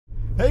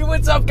Hey,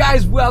 what's up,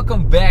 guys?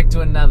 Welcome back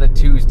to another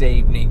Tuesday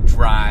evening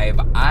drive.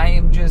 I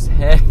am just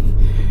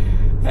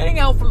heading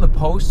out from the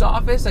post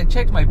office. I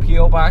checked my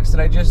P.O. box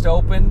that I just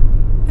opened,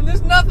 and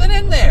there's nothing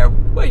in there.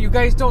 What, you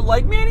guys don't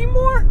like me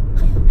anymore?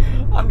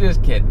 I'm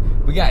just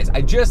kidding. But guys, I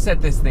just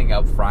set this thing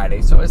up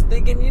Friday, so I was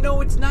thinking,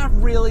 it's not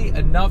really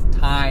enough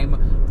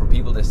time for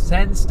people to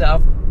send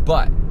stuff,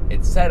 but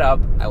it's set up.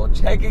 I will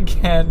check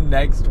again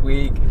next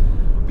week.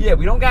 But yeah,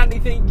 we don't got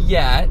anything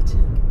yet.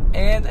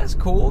 And that's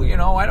cool,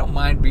 I don't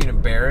mind being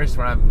embarrassed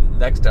when I'm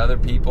next to other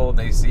people and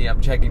they see I'm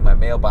checking my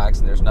mailbox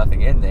and there's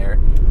nothing in there.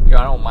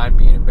 I don't mind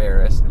being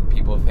embarrassed and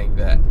people think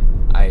that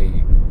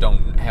I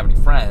don't have any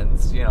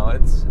friends.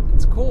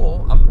 It's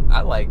cool.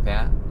 I like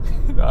that.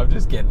 No, I'm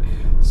just kidding.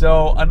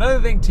 So another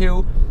thing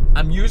too,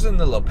 I'm using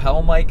the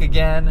lapel mic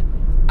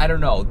again. I don't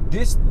know.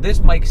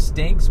 This mic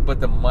stinks, but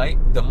the mic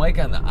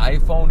on the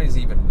iPhone is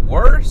even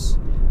worse.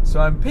 So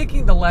I'm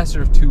picking the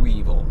lesser of two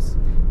evils.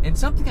 And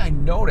something I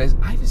noticed,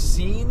 I've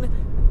seen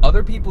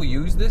other people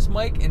use this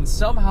mic, and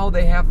somehow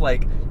they have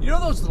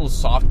those little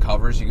soft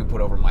covers you can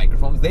put over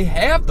microphones? They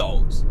have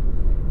those.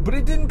 But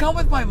it didn't come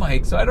with my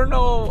mic, so I don't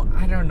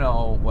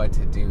know what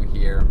to do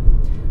here.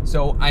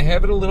 So I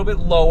have it a little bit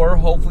lower.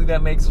 Hopefully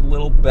that makes it a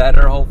little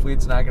better. Hopefully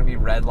it's not going to be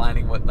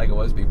redlining like it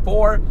was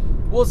before.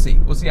 We'll see.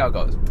 We'll see how it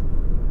goes.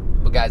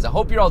 But guys, I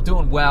hope you're all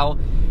doing well.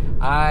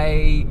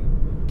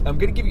 I'm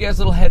going to give you guys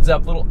a little heads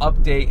up, little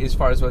update as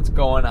far as what's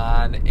going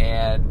on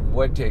and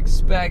what to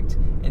expect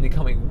in the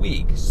coming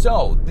week.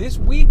 So, this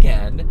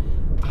weekend,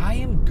 I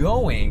am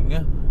going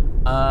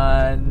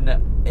on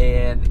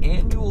an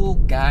annual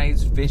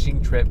guys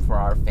fishing trip for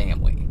our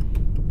family.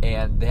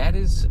 And that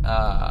is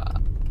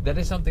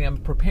something I'm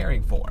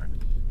preparing for.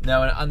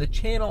 Now, on the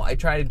channel, I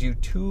try to do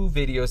 2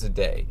 videos a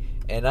day.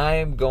 And I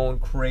am going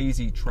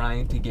crazy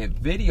trying to get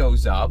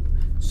videos up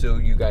so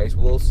you guys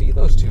will see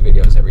those 2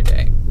 videos every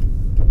day.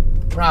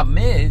 Problem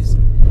is,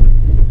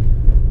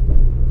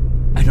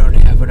 I don't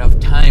have enough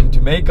time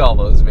to make all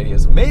those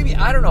videos. Maybe,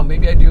 I don't know,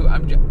 maybe I do.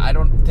 I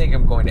don't think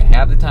I'm going to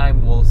have the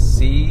time. We'll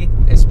see,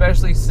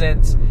 especially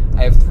since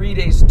I have 3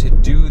 days to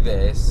do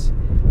this,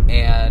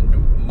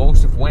 and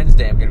most of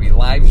Wednesday I'm going to be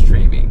live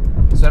streaming.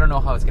 So I don't know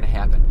how it's going to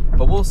happen,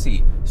 but we'll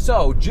see.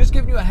 So, just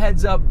giving you a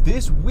heads up,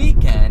 this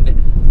weekend,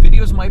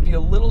 videos might be a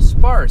little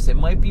sparse. It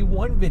might be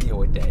 1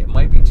 video a day. It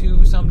might be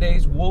 2 some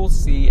days. We'll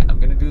see. I'm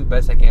going to do the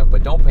best I can,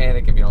 but don't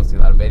panic if you don't see a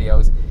lot of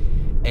videos.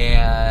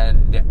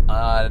 And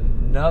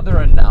another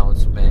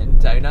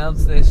announcement. I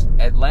announced this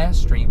at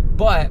last stream,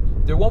 but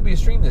there won't be a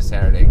stream this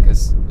Saturday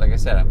because, like I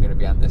said, I'm going to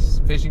be on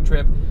this fishing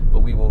trip,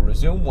 but we will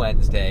resume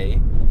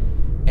Wednesday.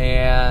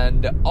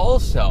 And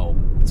also,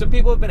 some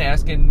people have been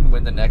asking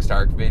when the next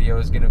ARK video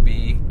is going to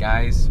be.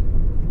 Guys,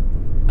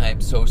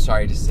 I'm so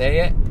sorry to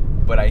say it,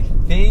 but I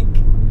think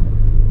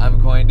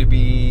I'm going to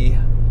be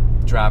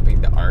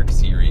dropping the ARK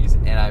series,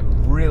 and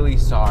I'm really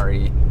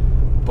sorry,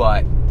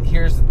 but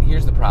here's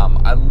the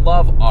problem. I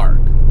love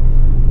ARK,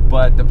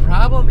 but the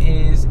problem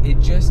is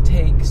it's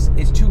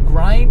too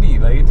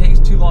grindy. It takes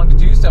too long to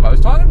do stuff. I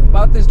was talking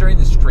about this during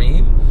the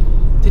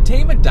stream. To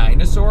tame a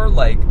dinosaur,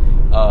 like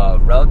a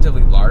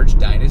relatively large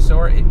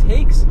dinosaur, it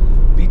takes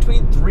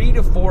between 3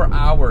 to 4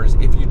 hours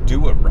if you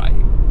do it right.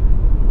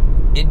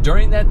 And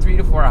during that 3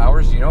 to 4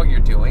 hours, you know what you're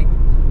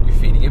doing? You're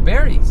feeding it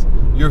berries.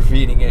 You're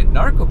feeding it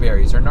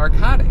narco-berries or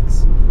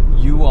narcotics.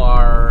 You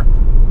are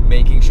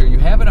making sure you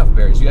have enough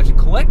berries. You have to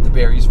collect the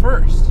berries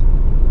first,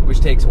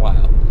 which takes a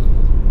while.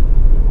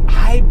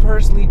 I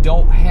personally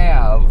don't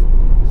have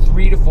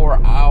 3 to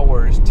 4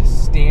 hours to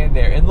stand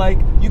there. And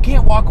you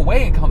can't walk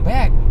away and come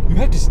back. You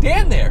have to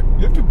stand there.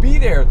 You have to be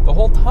there the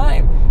whole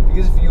time.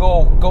 Because if you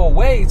go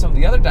away, some of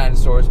the other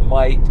dinosaurs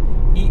might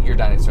eat your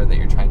dinosaur that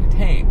you're trying to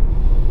tame.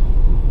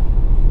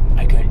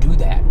 I couldn't do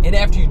that. And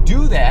after you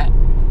do that,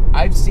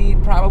 I've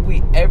seen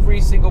probably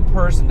every single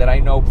person that I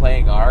know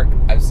playing ARK.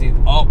 I've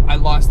seen, I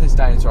lost this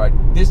dinosaur.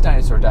 This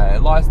dinosaur died. I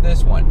lost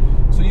this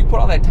one. So you put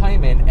all that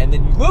time in, and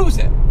then you lose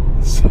it.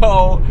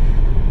 So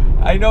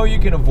I know you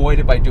can avoid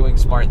it by doing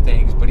smart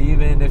things, but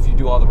even if you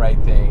do all the right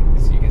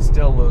things, you can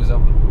still lose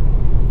them.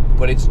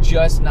 But it's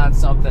just not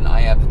something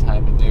I have the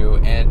time to do.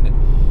 And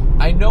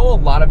I know a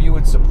lot of you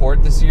would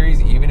support the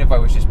series even if I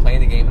was just playing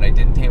the game and I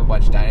didn't tame a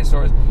bunch of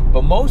dinosaurs.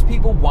 But most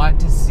people want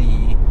to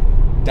see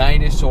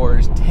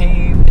dinosaurs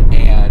tamed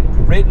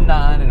and ridden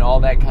on and all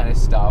that kind of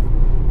stuff.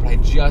 But I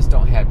just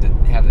don't have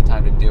the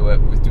time to do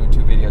it with doing 2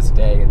 videos a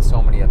day and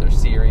so many other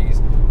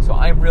series. So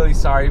I'm really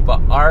sorry,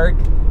 but ARK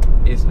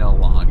is no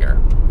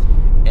longer.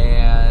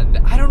 And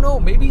I don't know,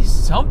 maybe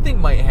something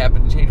might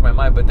happen to change my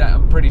mind, but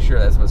I'm pretty sure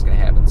that's what's going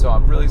to happen. So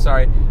I'm really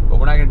sorry, but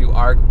we're not going to do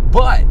ARK.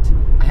 But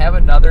I have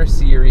another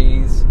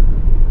series,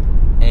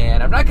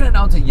 and I'm not going to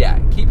announce it yet.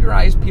 Keep your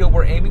eyes peeled.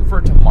 We're aiming for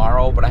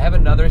tomorrow, but I have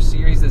another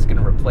series that's going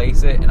to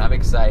replace it, and I'm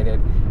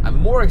excited. I'm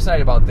more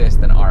excited about this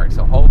than ARK,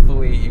 so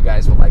hopefully you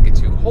guys will like it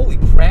too. Holy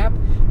crap,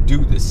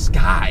 dude, the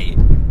sky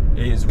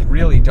is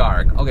really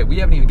dark. Okay, we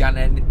haven't even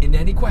gotten into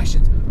any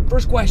questions.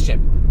 First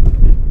question.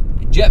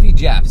 Jeffy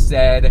Jeff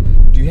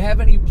said, do you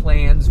have any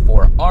plans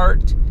for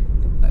art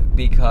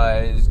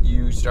because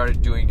you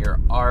started doing your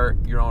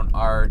own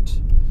art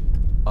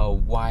a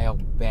while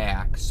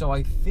back. So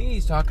I think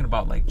he's talking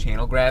about like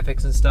channel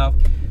graphics and stuff.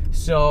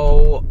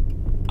 So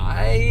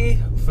I,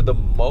 for the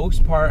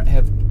most part,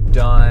 have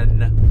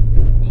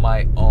done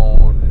my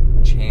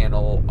own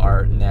channel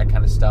art and that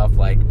kind of stuff.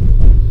 Like,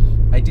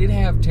 I did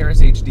have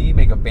Terrace HD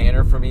make a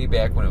banner for me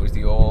back when it was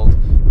the old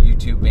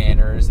YouTube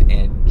banners,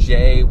 and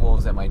Jay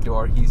Wolves at my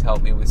door, he's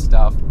helped me with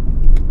stuff.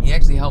 He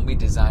actually helped me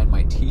design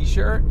my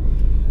t-shirt.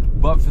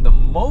 But for the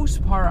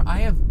most part, I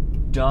have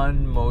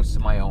done most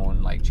of my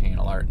own like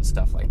channel art and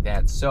stuff like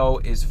that. So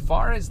as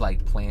far as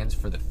like plans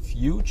for the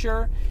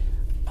future,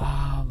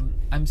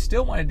 I'm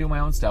still want to do my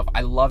own stuff.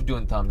 I love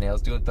doing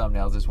thumbnails. Doing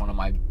thumbnails is one of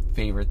my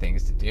favorite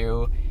things to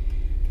do.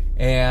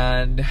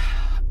 And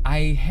I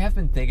have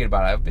been thinking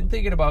about it. I've been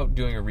thinking about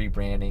doing a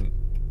rebranding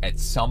at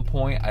some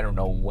point. I don't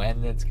know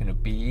when it's going to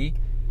be,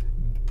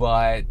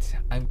 but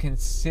I'm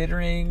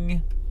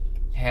considering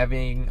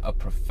having a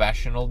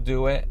professional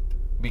do it,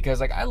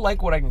 because like I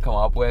like what I can come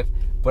up with,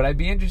 but I'd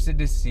be interested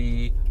to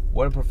see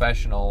what a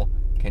professional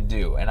can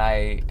do. And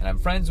I'm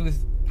friends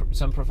with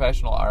some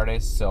professional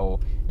artists, so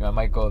I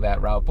might go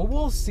that route. But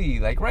we'll see.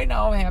 Like right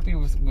now, I'm happy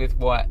with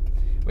what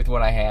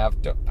I have.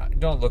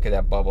 Don't look at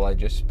that bubble I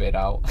just spit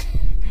out.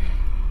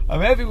 I'm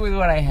happy with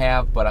what I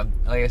have, but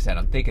like I said,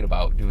 I'm thinking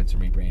about doing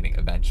some rebranding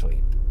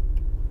eventually.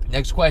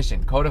 Next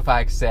question.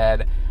 Codifax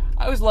said,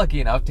 I was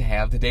lucky enough to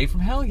have the day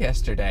from hell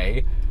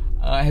yesterday.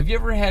 Have you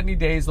ever had any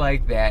days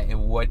like that,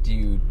 and what do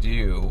you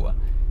do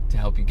to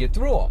help you get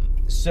through them?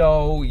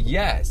 So,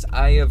 yes,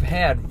 I have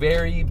had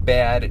very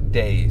bad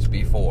days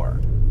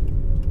before,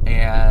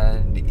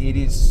 and it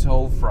is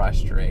so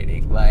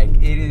frustrating.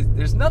 Like,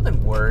 there's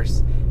nothing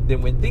worse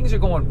than when things are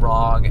going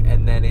wrong,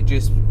 and then it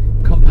just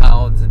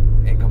compounds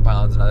and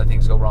compounds, and other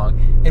things go wrong.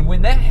 And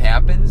when that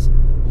happens,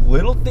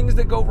 little things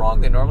that go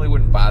wrong that normally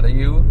wouldn't bother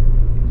you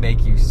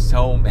make you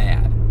so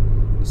mad.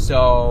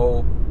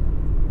 So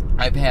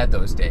I've had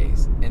those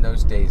days, and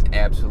those days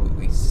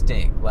absolutely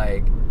stink.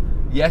 Like,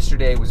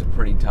 yesterday was a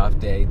pretty tough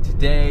day.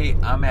 Today,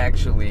 I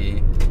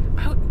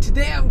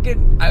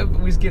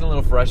was getting a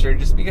little frustrated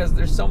just because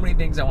there's so many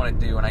things I want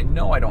to do, and I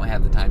know I don't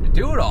have the time to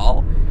do it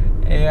all,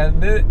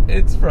 and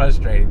it's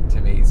frustrating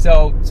to me.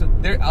 So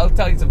I'll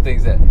tell you some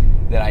things that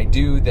I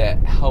do that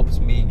helps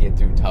me get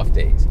through tough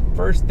days.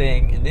 First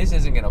thing, and this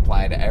isn't going to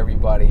apply to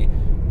everybody,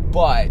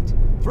 but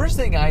first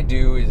thing I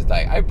do is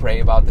like I pray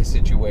about the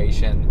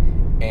situation.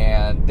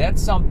 And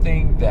that's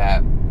something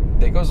that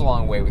goes a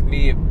long way with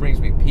me. It brings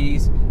me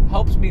peace,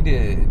 helps me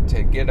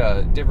to get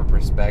a different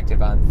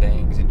perspective on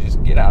things and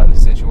just get out of the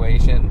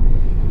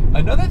situation.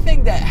 Another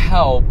thing that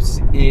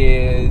helps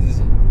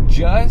is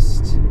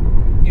just,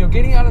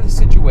 getting out of the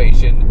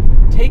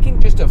situation, taking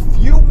just a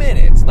few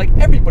minutes, like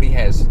everybody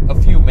has a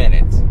few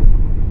minutes,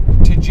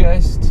 to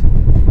just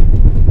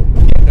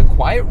get in a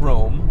quiet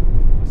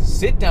room,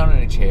 sit down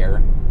in a chair,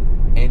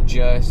 and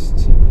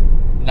just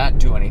not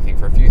do anything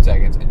for a few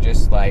seconds and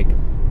just like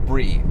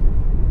breathe.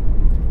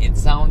 It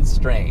sounds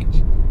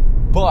strange,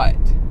 but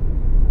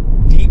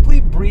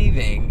deeply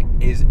breathing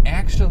is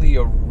actually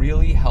a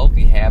really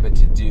healthy habit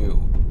to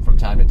do from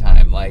time to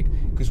time. Like,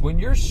 because when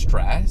you're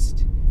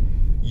stressed,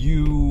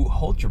 you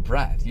hold your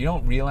breath. You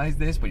don't realize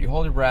this, but you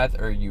hold your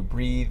breath or you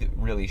breathe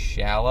really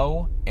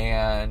shallow,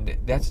 and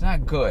that's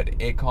not good.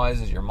 It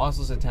causes your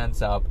muscles to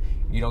tense up.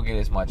 You don't get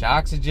as much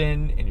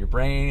oxygen in your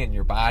brain and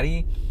your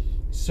body.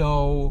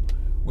 So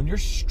when you're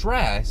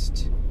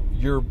stressed,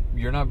 you're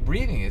not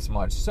breathing as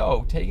much.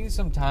 So taking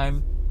some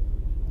time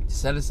to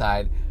set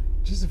aside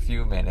just a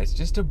few minutes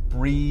just to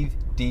breathe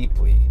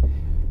deeply,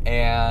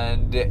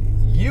 and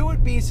you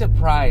would be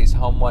surprised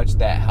how much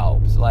that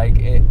helps. Like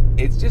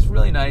it's just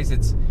really nice.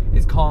 It's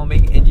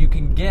calming, and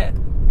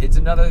it's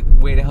another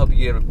way to help you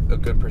get a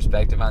good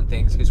perspective on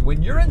things. Because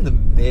when you're in the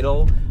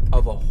middle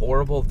of a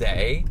horrible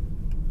day,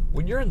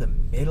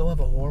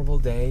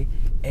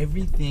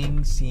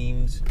 everything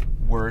seems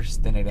worse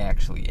than it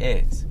actually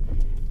is.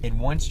 And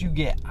once you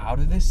get out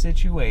of this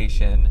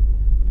situation,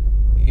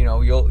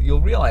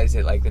 you'll realize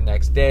it like the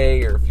next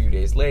day or a few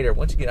days later.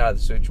 Once you get out of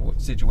the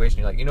situation,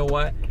 you're like, you know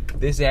what?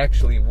 This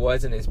actually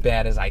wasn't as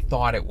bad as I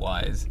thought it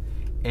was.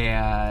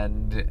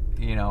 And,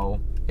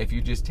 if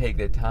you just take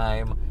the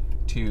time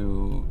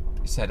to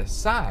set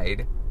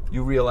aside,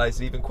 you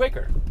realize it even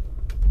quicker.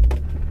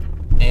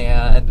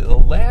 And the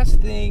last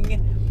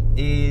thing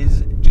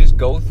is just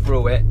go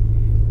through it.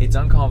 It's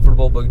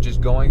uncomfortable, but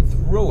just going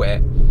through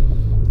it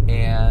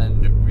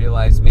and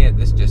realize, man,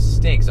 this just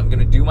stinks. I'm going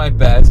to do my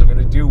best. I'm going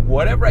to do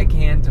whatever I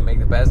can to make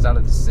the best out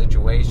of the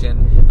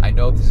situation. I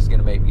know this is going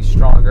to make me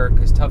stronger,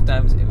 because tough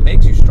times, it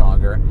makes you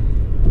stronger.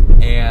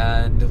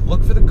 And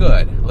look for the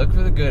good. Look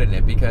for the good in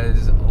it,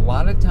 because a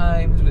lot of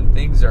times when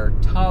things are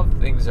tough,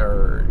 things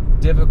are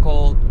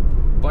difficult,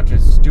 a bunch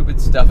of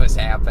stupid stuff is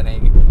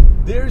happening,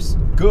 there's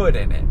good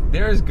in it.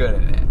 There's good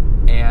in it.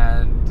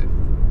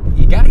 And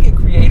you got to get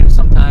creative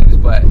sometimes,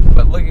 but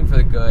looking for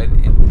the good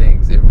in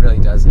things, it really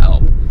does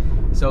help.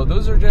 So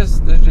those are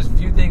just a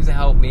few things that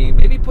help me.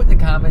 Maybe put put in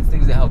the comments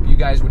things that help you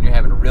guys when you're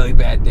having a really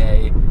bad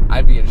day.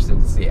 I'd be interested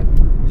to see it.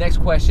 Next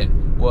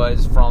question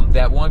was from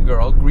that one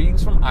girl.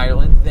 Greetings from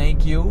Ireland.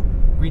 Thank you.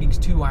 Greetings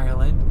to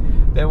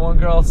Ireland. That one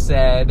girl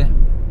said,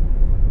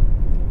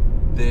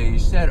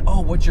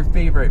 oh, what's your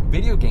favorite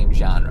video game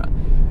genre?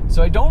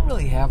 So I don't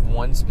really have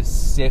one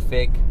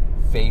specific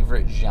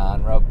favorite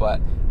genre,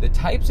 but the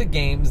types of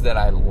games that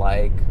I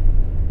like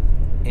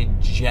in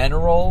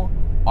general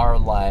are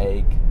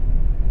like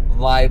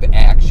live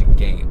action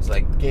games,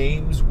 like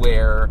games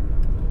where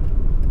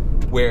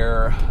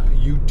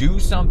you do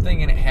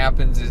something and it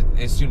happens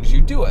as soon as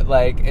you do it,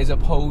 like as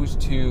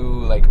opposed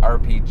to like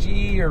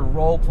RPG or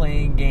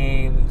role-playing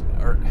games,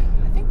 or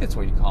I think that's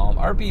what you call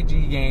them,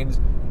 RPG games,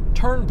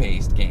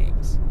 turn-based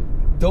games.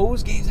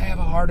 Those games I have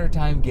a harder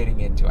time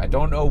getting into. I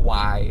don't know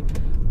why,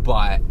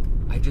 but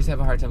I just have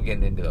a hard time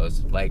getting into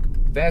those. Like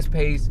fast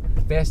pace,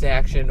 fast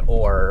action,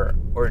 or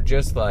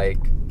just like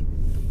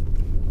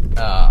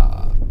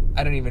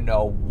I don't even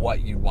know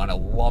what you'd want to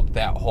lump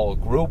that whole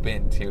group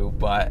into,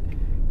 but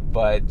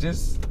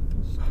just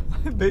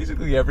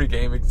basically every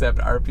game except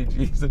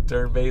RPGs and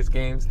turn-based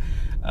games.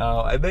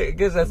 I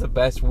guess that's the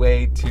best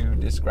way to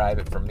describe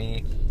it for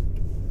me.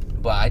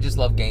 But I just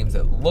love games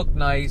that look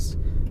nice,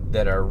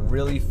 that are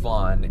really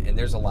fun, and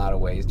there's a lot of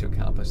ways to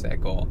accomplish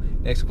that goal.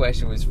 Next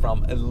question was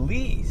from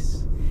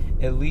Elise.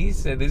 Elise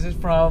said, this is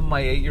from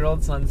my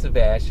 8-year-old son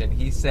Sebastian.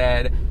 He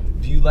said,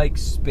 do you like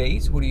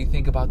space? What do you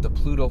think about the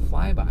Pluto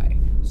flyby?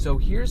 So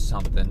here's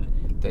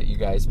something that you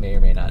guys may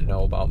or may not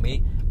know about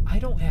me. I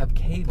don't have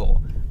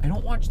cable. I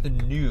don't watch the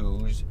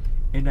news,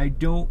 and I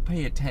don't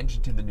pay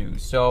attention to the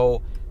news.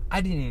 So I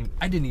didn't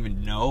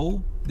even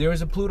know there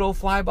was a Pluto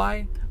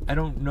flyby. I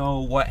don't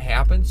know what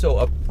happened.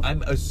 So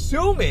I'm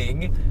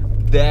assuming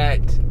that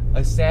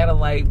a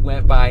satellite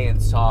went by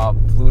and saw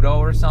Pluto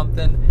or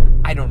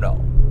something. I don't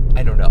know.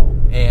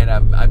 And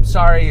I'm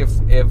sorry if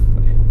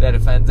that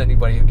offends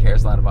anybody who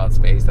cares a lot about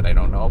space that I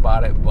don't know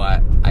about it,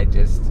 but I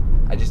just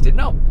didn't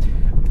know.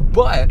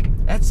 But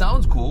that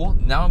sounds cool.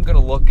 Now I'm gonna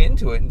look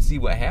into it and see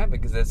what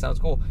happened, because that sounds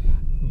cool.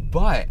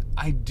 But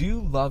I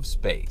do love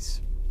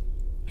space.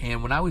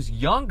 And when I was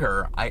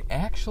younger, I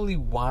actually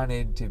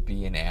wanted to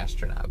be an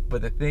astronaut.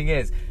 But the thing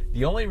is,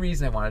 the only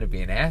reason I wanted to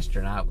be an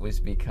astronaut was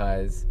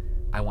because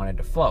I wanted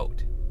to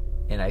float.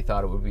 And I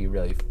thought it would be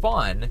really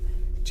fun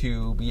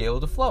to be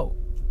able to float.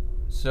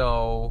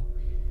 So,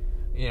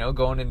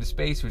 going into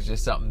space was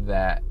just something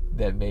that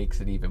makes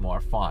it even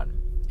more fun.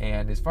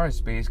 And as far as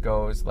space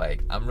goes,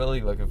 like, I'm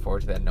really looking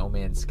forward to that No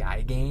Man's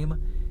Sky game,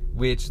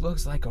 which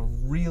looks like a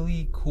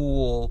really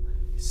cool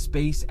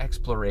space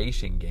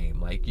exploration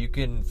game. Like, you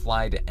can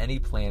fly to any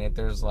planet.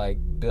 There's like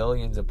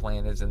billions of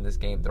planets in this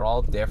game. They're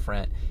all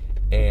different,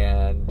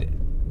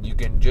 and you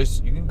can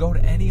go to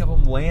any of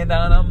them, land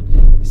on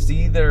them,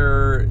 see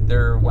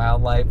their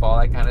wildlife, all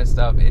that kind of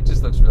stuff. It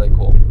just looks really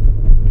cool.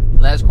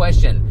 Last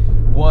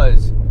question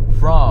was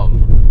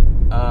from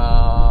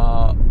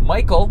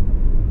Michael.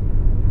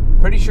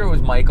 Pretty sure it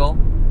was Michael.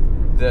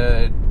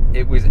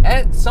 It was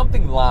at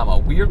something llama,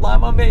 weird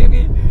llama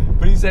maybe,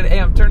 but he said, hey,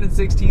 I'm turning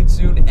 16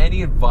 soon.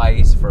 Any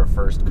advice for a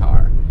first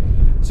car?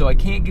 So I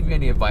can't give you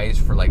any advice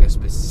for like a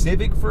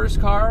specific first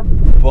car,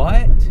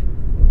 but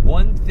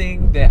one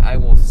thing that I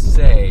will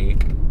say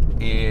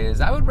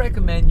is I would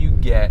recommend you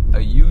get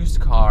a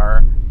used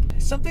car,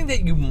 something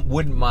that you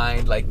wouldn't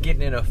mind like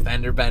getting in a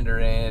fender bender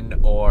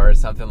in or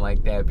something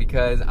like that,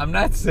 because I'm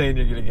not saying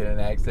you're gonna get in an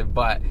accident,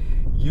 but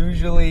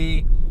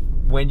usually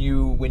when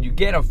you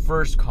get a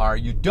first car,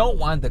 you don't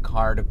want the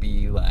car to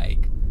be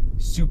like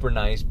super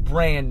nice,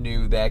 brand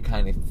new, that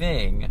kind of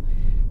thing.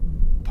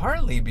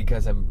 Partly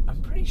because I'm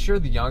pretty sure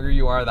the younger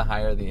you are, the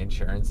higher the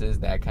insurance is,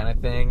 that kind of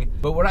thing.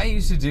 But what I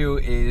used to do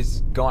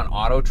is go on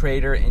Auto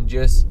Trader and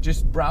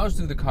just browse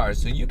through the cars.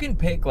 So you can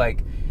pick,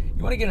 like,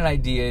 you want to get an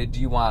idea.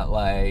 Do you want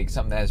like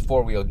something that has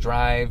 4-wheel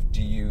drive?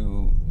 Do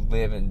you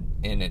live in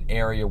an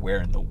area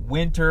where in the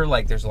winter,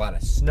 like, there's a lot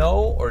of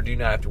snow, or do you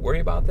not have to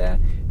worry about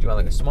that? Do you want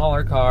like a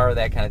smaller car,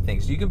 that kind of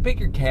thing? So you can pick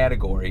your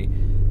category.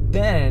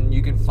 Then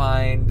you can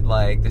find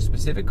like the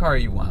specific car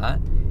you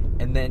want,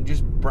 and then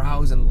just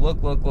browse and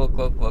look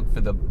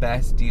for the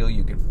best deal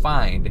you can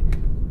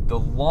find. The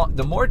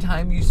more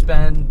time you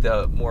spend,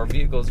 the more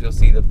vehicles you'll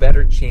see, the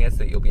better chance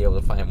that you'll be able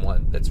to find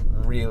one that's a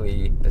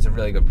really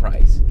good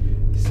price.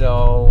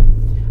 So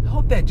I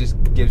hope that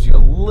just gives you a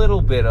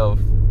little bit of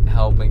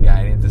help and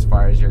guidance as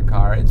far as your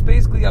car. It's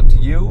basically up to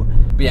you.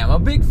 But yeah, I'm a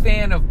big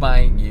fan of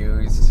buying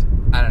used.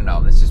 I don't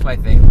know, that's just my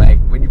thing. Like,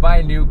 when you buy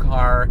a new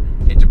car,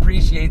 it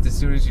depreciates as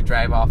soon as you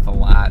drive off the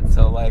lot.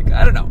 So, like,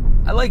 I don't know,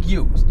 I like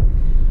used.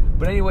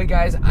 But anyway,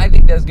 guys, I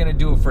think that's going to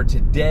do it for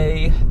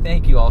today.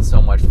 Thank you all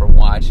so much for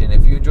watching.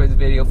 If you enjoyed the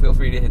video, feel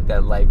free to hit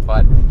that like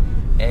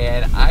button.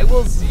 And I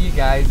will see you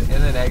guys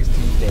in the next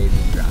Tuesday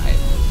Drive.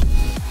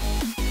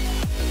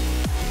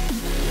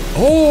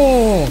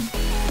 Oh,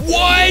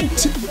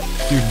 what?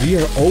 Dude, we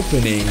are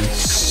opening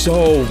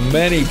so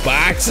many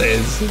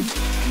boxes.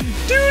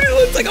 Dude, it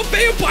looks like a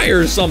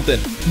vampire or something.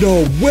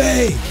 No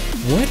way.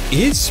 What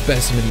is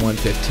Specimen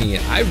 115?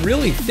 I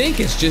really think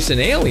it's just an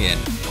alien.